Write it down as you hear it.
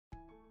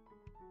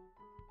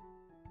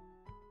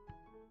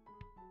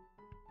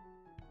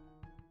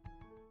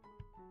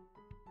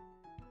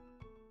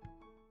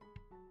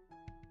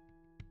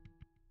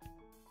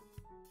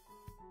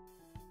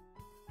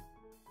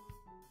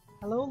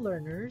Hello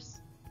learners!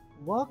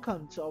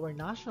 Welcome to our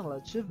National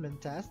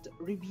Achievement Test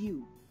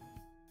review.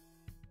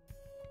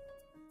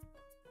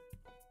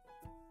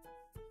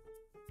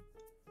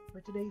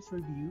 For today's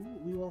review,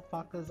 we will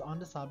focus on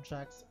the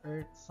subjects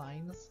Earth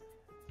Science,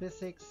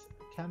 Physics,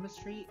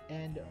 Chemistry,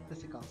 and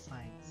Physical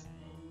Science.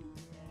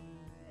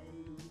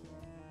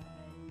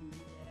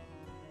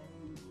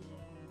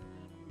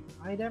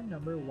 Item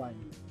number 1.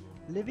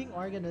 Living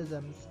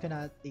organisms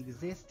cannot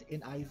exist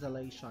in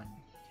isolation.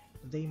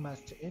 They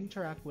must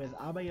interact with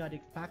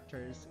abiotic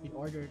factors in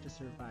order to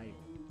survive.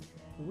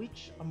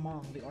 Which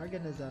among the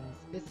organisms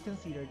is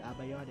considered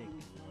abiotic?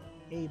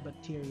 A.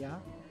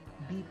 Bacteria,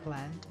 B.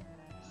 Plant,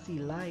 C.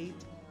 Light,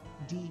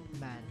 D.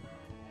 Man.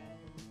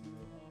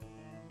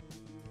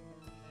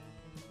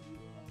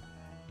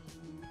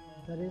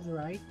 That is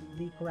right.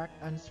 The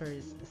correct answer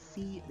is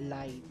C.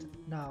 Light.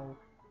 Now,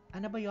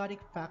 an abiotic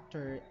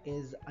factor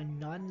is a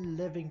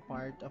non-living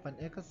part of an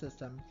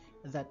ecosystem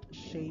that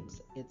shapes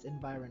its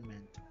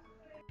environment.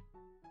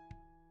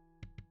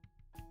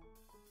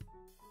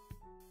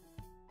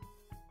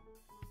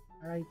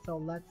 Alright, so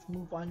let's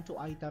move on to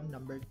item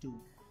number 2.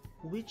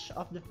 Which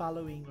of the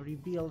following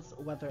reveals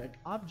whether an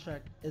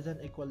object is in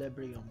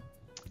equilibrium?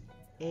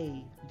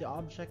 A. The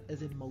object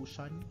is in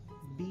motion.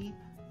 B.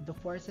 The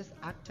forces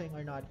acting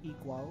are not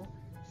equal.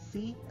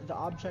 C. The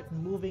object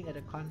moving at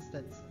a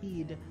constant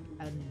speed.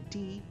 And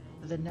D.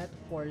 The net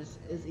force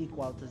is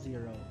equal to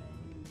 0.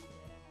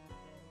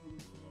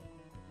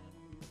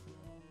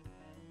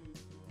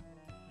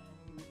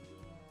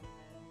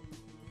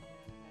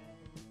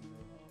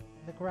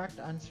 The correct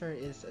answer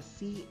is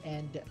C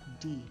and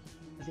D.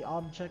 The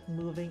object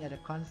moving at a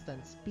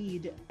constant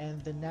speed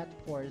and the net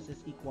force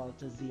is equal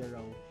to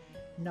 0.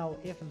 Now,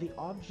 if the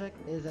object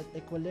is at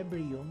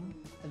equilibrium,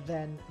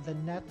 then the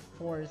net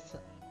force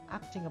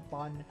acting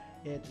upon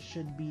it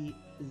should be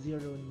 0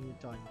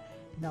 Newton.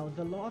 Now,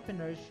 the law of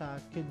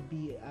inertia could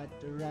be at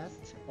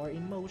rest or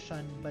in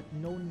motion, but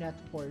no net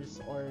force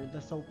or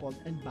the so-called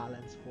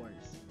imbalance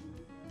force.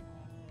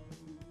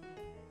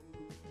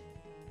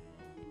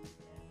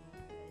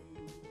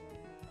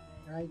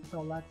 Alright,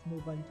 so let's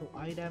move on to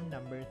item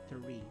number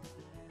 3.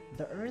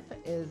 The Earth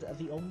is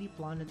the only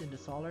planet in the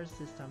solar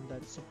system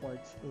that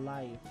supports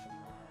life.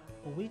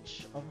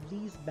 Which of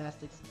these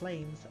best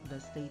explains the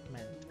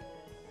statement?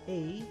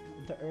 A.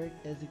 The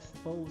Earth is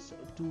exposed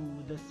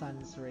to the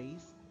sun's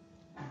rays.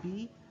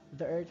 B.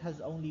 The Earth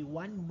has only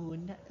one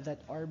moon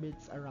that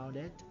orbits around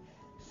it.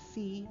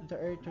 C. The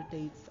Earth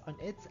rotates on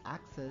its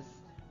axis.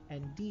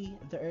 And D.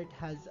 The Earth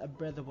has a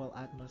breathable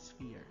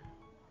atmosphere.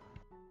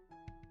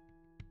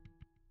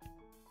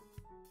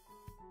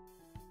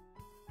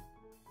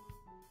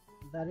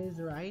 That is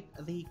right.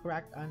 The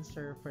correct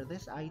answer for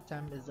this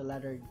item is the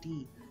letter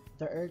D.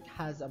 The Earth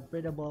has a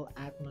breathable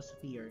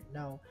atmosphere.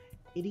 Now,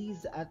 it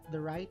is at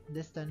the right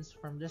distance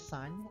from the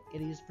Sun.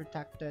 It is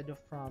protected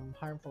from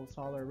harmful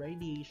solar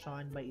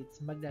radiation by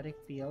its magnetic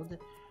field.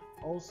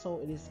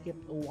 Also, it is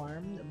kept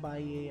warm by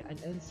an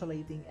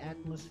insulating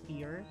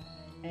atmosphere.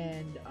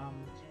 And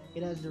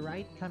it has the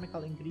right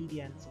chemical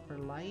ingredients for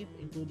life,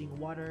 including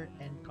water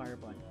and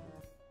carbon.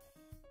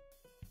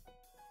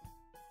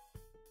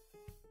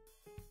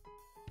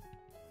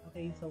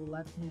 Okay, so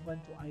let's move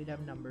on to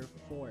item number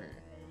 4.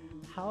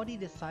 How did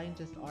the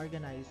scientists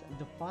organize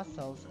the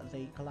fossils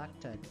they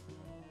collected?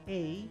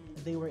 A.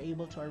 They were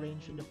able to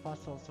arrange the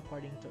fossils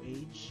according to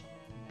age.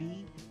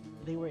 B.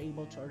 They were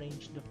able to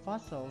arrange the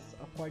fossils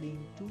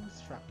according to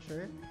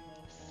structure.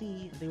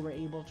 C. They were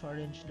able to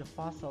arrange the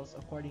fossils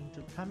according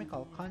to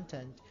chemical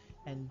content.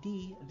 And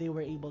D. They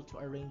were able to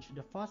arrange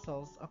the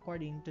fossils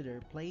according to their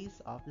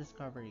place of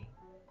discovery.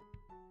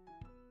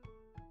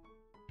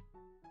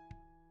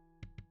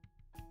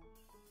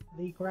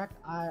 The correct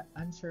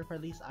answer for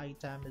this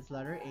item is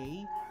letter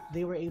A.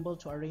 They were able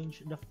to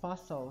arrange the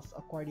fossils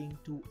according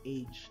to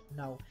age.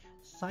 Now,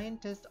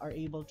 scientists are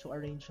able to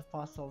arrange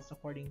fossils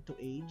according to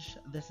age.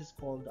 This is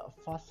called a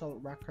fossil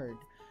record.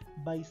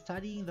 By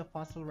studying the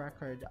fossil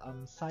record,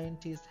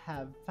 scientists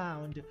have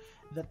found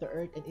that the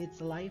Earth and its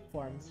life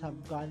forms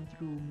have gone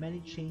through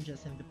many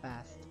changes in the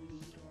past.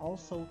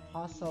 Also,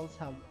 fossils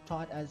have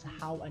taught us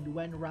how and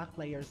when rock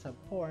layers have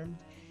formed,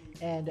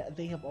 and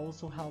they have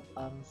also helped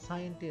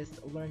scientists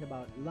learn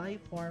about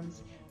life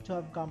forms to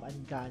have come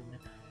and gone.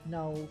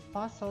 Now,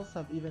 fossils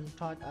have even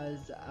taught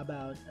us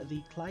about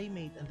the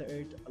climate and the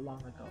Earth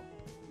long ago.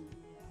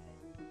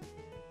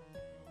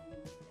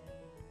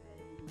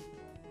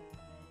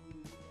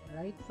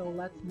 Alright, so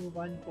let's move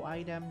on to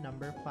item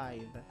number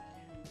 5.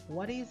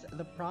 What is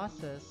the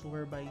process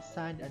whereby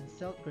sand and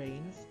silt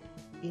grains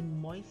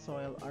in moist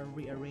soil are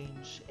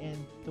rearranged and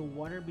the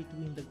water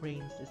between the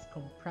grains is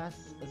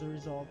compressed as a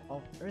result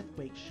of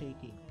earthquake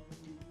shaking?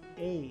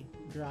 A.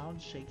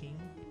 Ground shaking.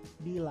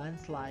 B.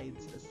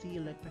 Landslides. C.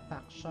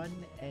 Liquefaction.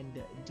 And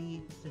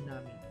D.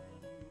 Tsunami.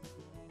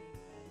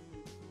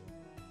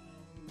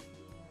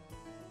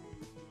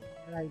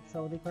 Right,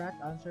 so the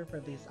correct answer for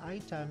this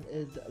item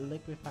is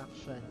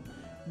liquefaction.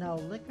 Now,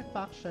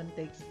 liquefaction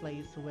takes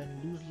place when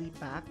loosely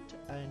packed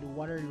and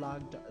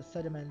waterlogged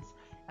sediments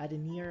at the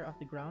near of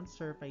the ground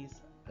surface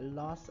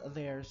lost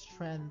their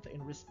strength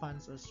in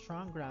response to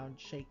strong ground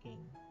shaking.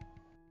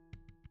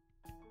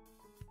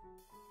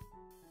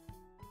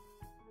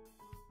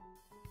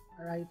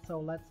 Alright, so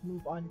let's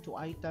move on to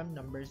item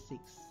number 6.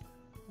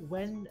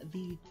 When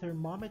the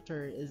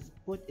thermometer is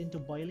put into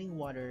boiling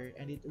water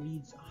and it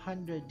reads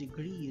 100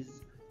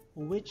 degrees,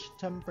 which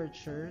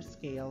temperature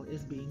scale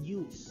is being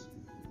used?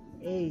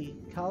 A.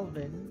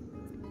 Kelvin,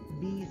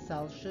 B.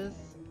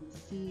 Celsius,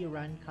 C.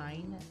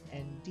 Rankine,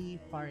 and D.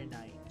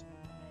 Fahrenheit.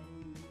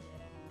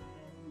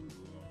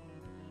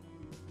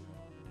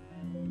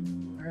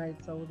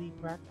 Alright, so the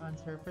correct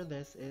answer for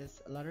this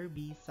is letter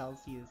B,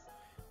 Celsius.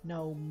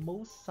 Now,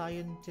 most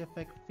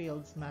scientific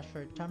fields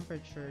measure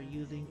temperature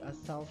using a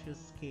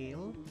Celsius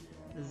scale.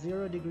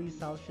 0 degrees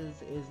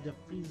Celsius is the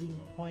freezing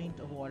point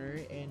of water,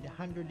 and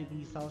 100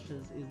 degrees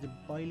Celsius is the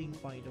boiling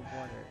point of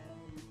water.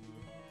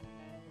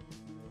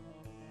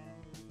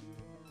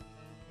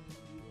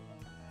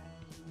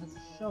 As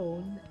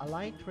shown, a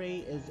light ray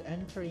is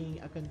entering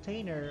a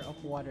container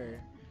of water.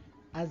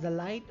 As the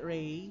light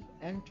ray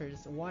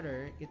enters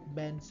water, it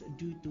bends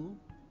due to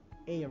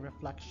A.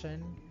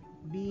 Reflection,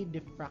 B.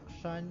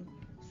 Diffraction,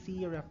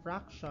 C.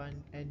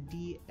 Refraction, and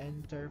D.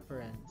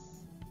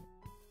 Interference.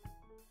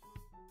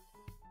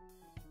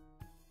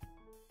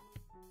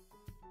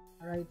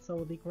 Alright,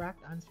 so the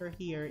correct answer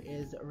here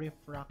is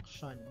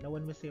refraction. Now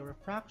when we say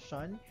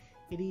refraction,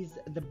 it is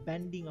the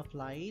bending of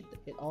light.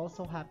 It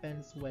also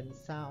happens with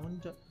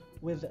sound,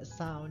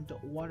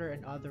 water,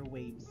 and other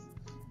waves,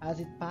 as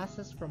it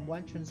passes from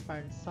one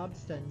transparent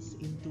substance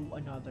into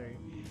another.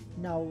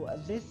 Now,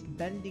 this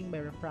bending by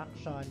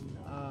refraction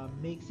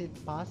makes it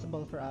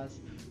possible for us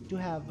to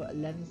have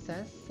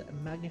lenses,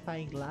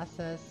 magnifying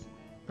glasses,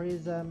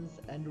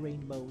 prisms, and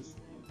rainbows.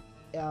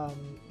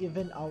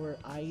 Even our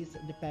eyes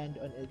depend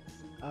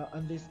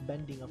on this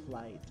bending of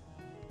light.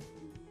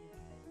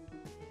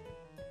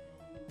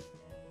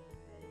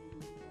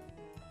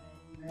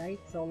 Alright,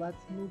 so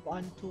let's move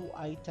on to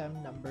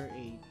item number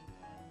 8.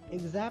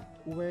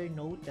 Except where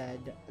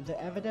noted, the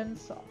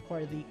evidence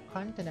for the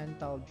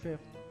continental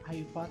drift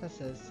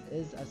hypothesis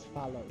is as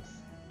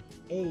follows.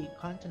 A.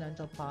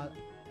 Continental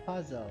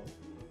puzzle,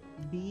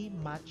 B.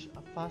 Match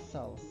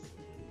fossils,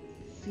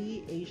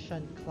 C.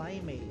 Asian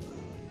climates,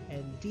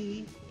 and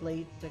D.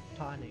 Plate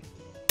tectonics.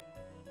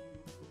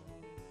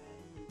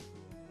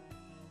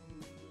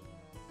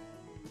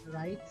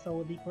 Right,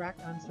 so the correct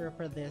answer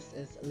for this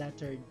is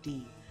letter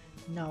D.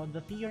 Now, the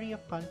theory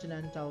of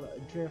continental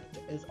drift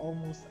is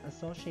almost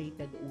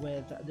associated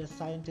with the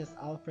scientist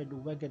Alfred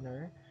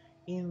Wegener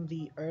in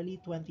the early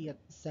 20th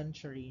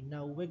century.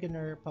 Now,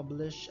 Wegener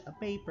published a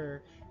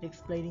paper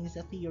explaining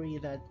the theory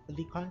that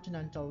the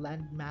continental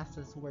land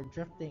masses were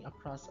drifting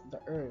across the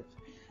Earth,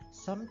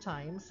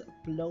 sometimes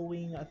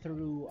flowing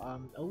through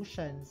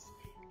oceans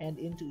and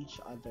into each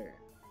other.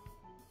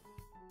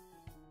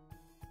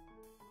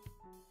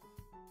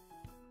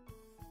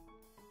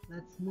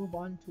 Let's move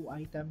on to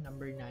item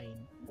number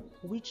 9.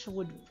 Which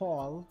would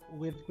fall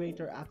with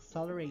greater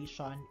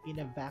acceleration in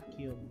a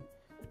vacuum?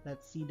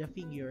 Let's see the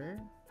figure.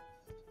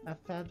 A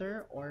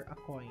feather or a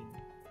coin?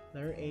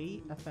 Letter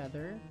A, a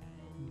feather.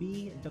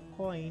 B, the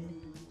coin.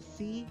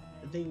 C,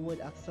 they would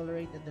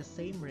accelerate at the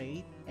same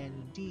rate. And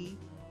D,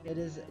 it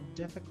is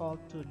difficult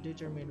to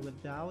determine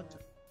without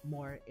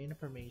more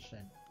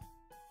information.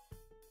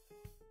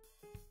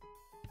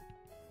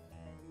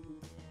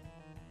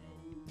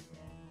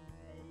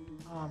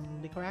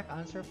 The correct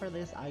answer for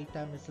this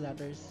item is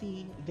letter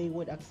C. They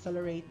would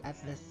accelerate at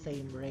the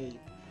same rate.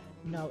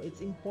 Now,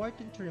 it's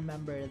important to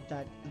remember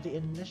that the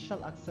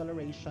initial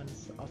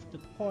accelerations of the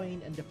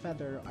coin and the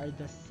feather are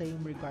the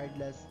same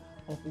regardless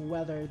of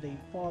whether they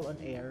fall on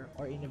air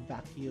or in a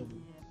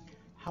vacuum.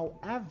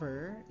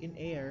 However, in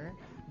air,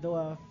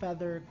 the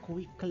feather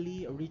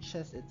quickly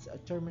reaches its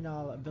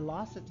terminal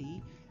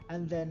velocity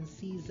and then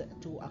ceases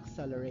to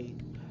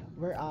accelerate,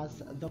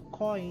 whereas the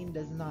coin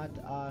does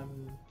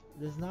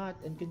not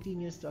and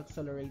continues to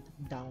accelerate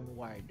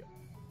downward.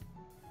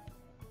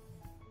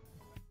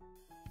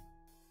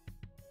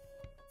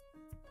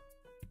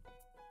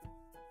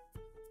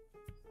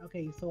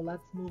 Okay, so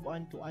let's move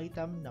on to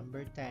item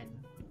number 10.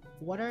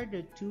 What are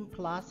the two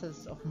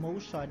classes of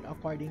motion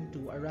according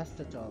to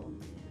Aristotle?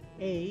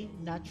 A.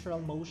 Natural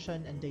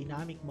motion and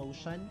dynamic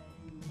motion.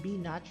 B.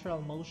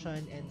 Natural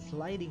motion and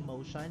sliding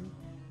motion.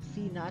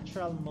 C.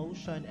 Natural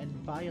motion and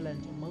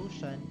violent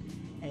motion.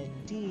 And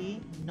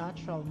D.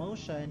 Natural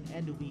motion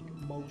and weak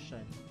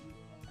motion.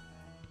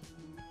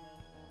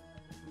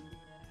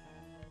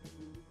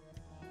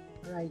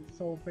 Alright,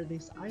 so for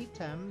this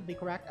item, the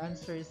correct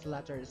answer is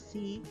letter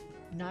C,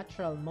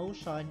 natural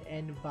motion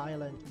and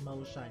violent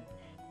motion.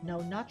 Now,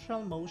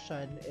 natural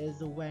motion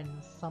is when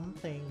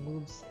something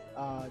moves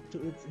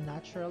to its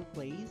natural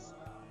place.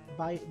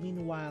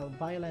 Meanwhile,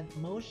 violent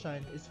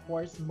motion is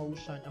forced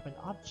motion of an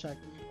object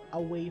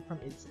away from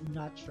its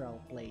natural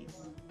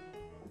place.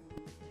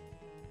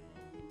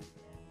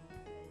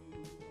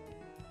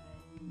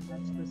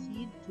 Let's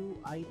proceed to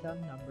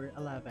item number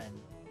 11.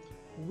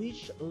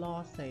 Which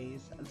law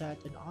says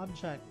that an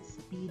object's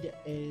speed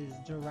is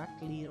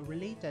directly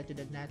related to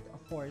the net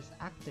force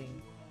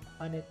acting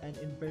on it and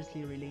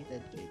inversely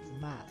related to its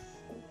mass?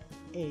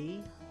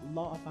 A.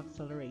 Law of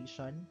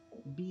acceleration,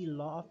 B.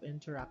 Law of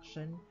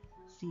interaction,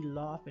 C.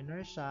 Law of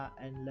inertia,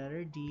 and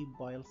letter D.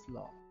 Boyle's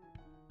law.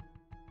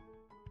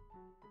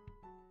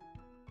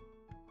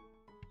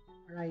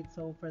 Alright,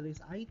 so for this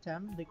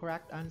item, the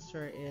correct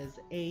answer is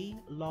A.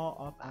 Law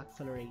of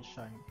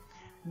acceleration.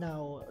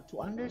 Now, to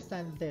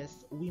understand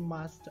this, we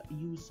must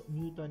use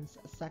Newton's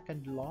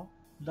second law,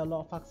 the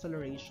law of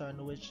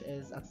acceleration, which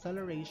is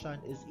acceleration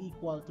is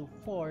equal to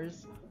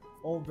force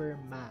over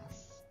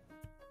mass.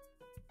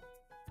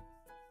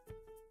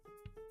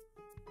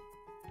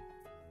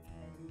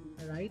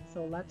 Alright,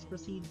 so let's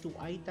proceed to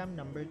item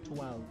number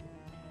 12.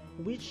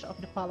 Which of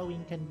the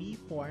following can be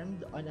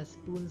formed on a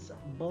spoon's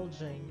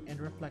bulging and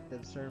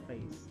reflective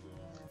surface?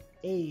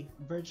 A.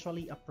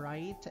 Virtually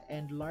upright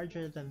and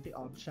larger than the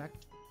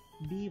object.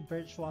 B.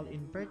 Virtual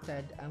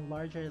inverted and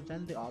larger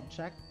than the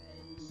object.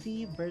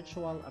 C.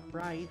 Virtual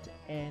upright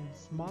and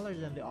smaller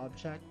than the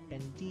object.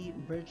 And D.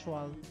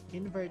 Virtual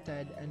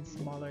inverted and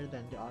smaller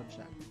than the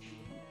object.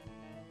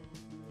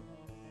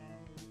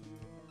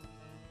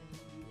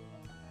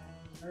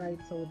 Alright,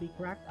 so the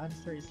correct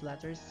answer is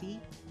letter C,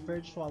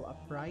 virtual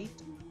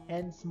upright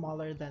and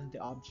smaller than the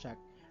object.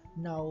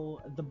 Now,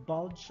 the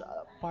bulge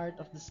part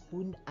of the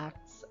spoon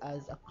acts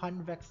as a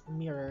convex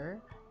mirror,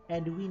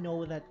 and we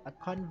know that a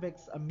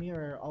convex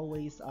mirror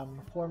always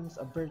forms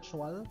a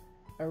virtual,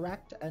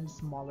 erect, and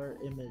smaller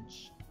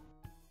image.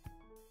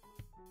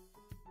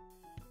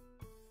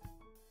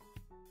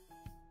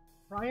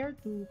 Prior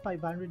to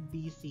 500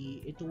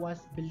 BC, it was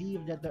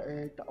believed that the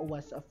Earth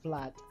was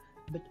flat,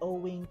 but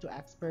owing to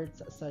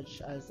experts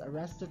such as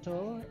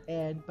Aristotle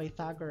and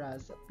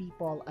Pythagoras,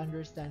 people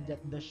understand that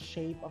the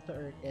shape of the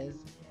Earth is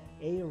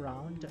A.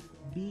 Round,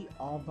 B.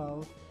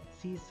 Oval,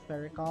 C.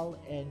 Spherical,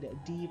 and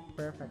D.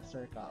 Perfect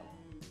circle.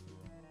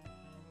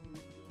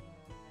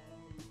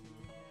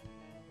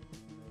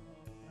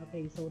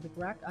 Okay, so the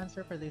correct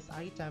answer for this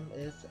item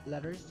is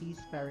letter C,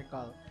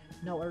 spherical.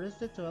 Now,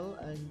 Aristotle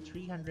in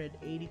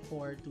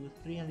 384 to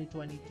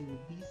 322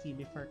 BC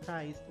before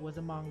Christ was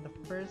among the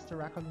first to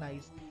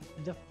recognize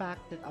the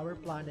fact that our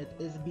planet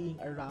is being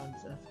around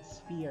a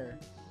sphere.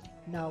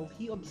 Now,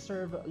 he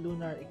observed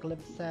lunar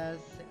eclipses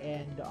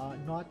and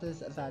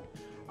noticed that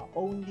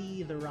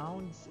only the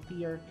round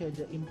sphere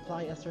could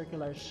imply a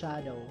circular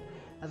shadow.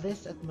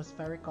 This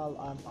atmospherical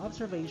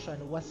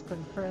observation was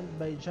confirmed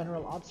by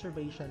general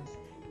observations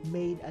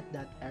made at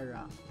that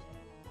era.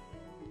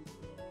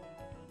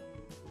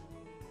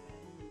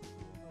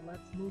 So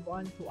let's move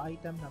on to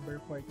item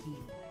number 14.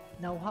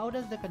 Now, how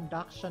does the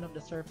conduction of the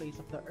surface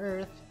of the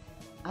Earth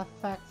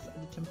affects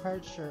the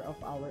temperature of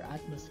our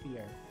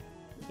atmosphere?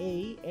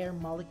 A. Air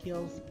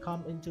molecules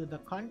come into the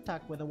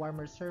contact with the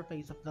warmer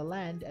surface of the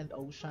land and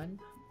ocean,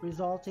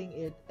 resulting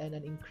in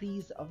an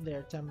increase of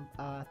their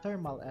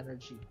thermal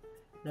energy.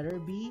 Letter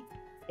B.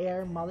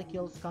 Air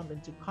molecules come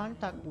into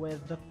contact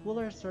with the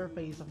cooler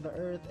surface of the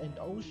earth and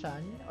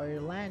ocean, or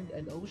land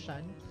and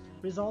ocean,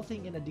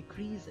 resulting in a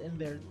decrease in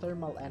their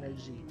thermal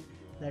energy.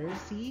 Letter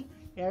C.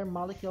 Air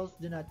molecules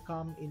do not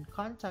come in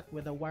contact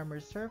with the warmer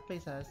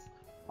surfaces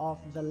of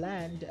the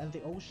land and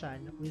the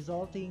ocean,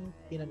 resulting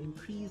in an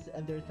increase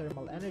in their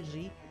thermal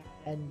energy.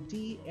 And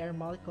D. Air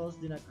molecules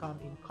do not come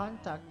in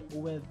contact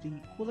with the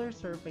cooler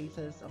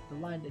surfaces of the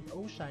land and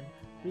ocean,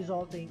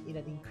 resulting in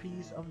an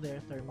increase of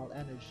their thermal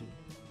energy.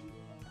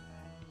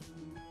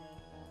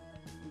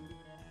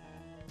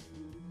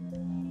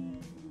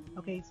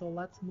 Okay, so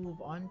let's move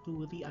on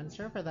to the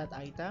answer for that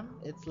item.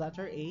 It's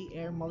letter A.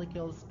 Air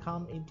molecules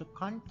come into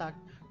contact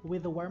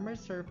with the warmer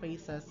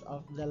surfaces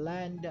of the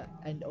land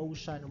and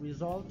ocean,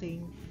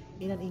 resulting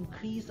in an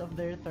increase of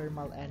their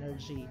thermal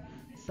energy.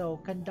 So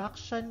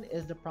conduction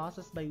is the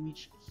process by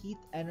which heat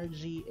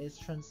energy is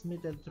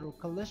transmitted through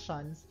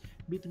collisions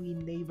between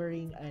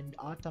neighboring and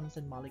atoms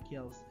and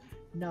molecules.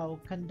 Now,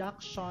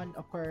 conduction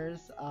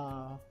occurs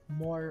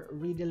more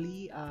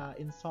readily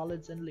in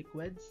solids and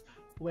liquids,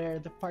 where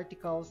the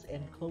particles are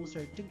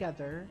closer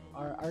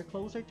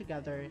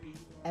together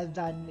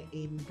than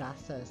in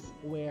gases,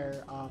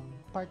 where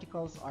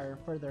particles are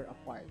further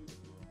apart.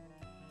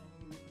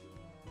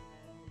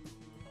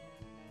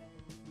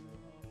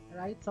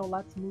 Alright, so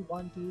let's move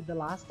on to the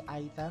last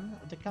item.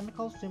 The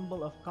chemical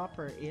symbol of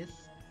copper is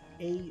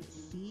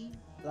AC,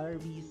 letter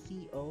B,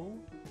 CO,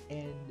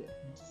 and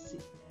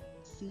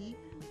C,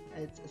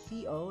 it's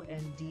CO,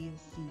 and D,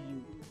 Cu.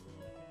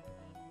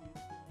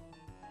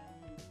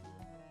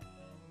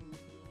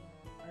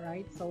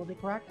 Alright, so the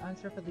correct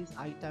answer for this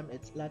item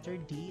is letter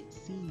D,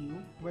 Cu,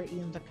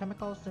 wherein the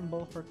chemical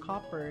symbol for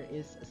copper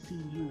is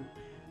Cu.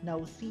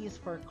 Now, C is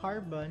for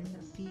carbon,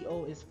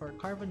 CO is for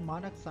carbon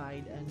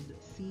monoxide, and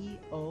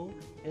CO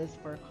is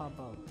for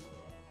cobalt.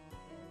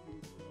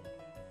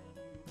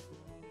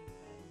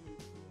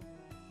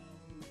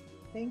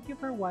 Thank you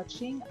for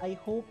watching. I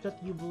hope that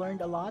you've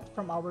learned a lot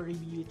from our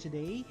review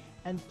today,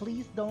 and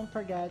please don't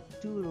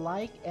forget to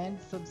like and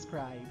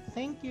subscribe.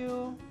 Thank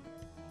you!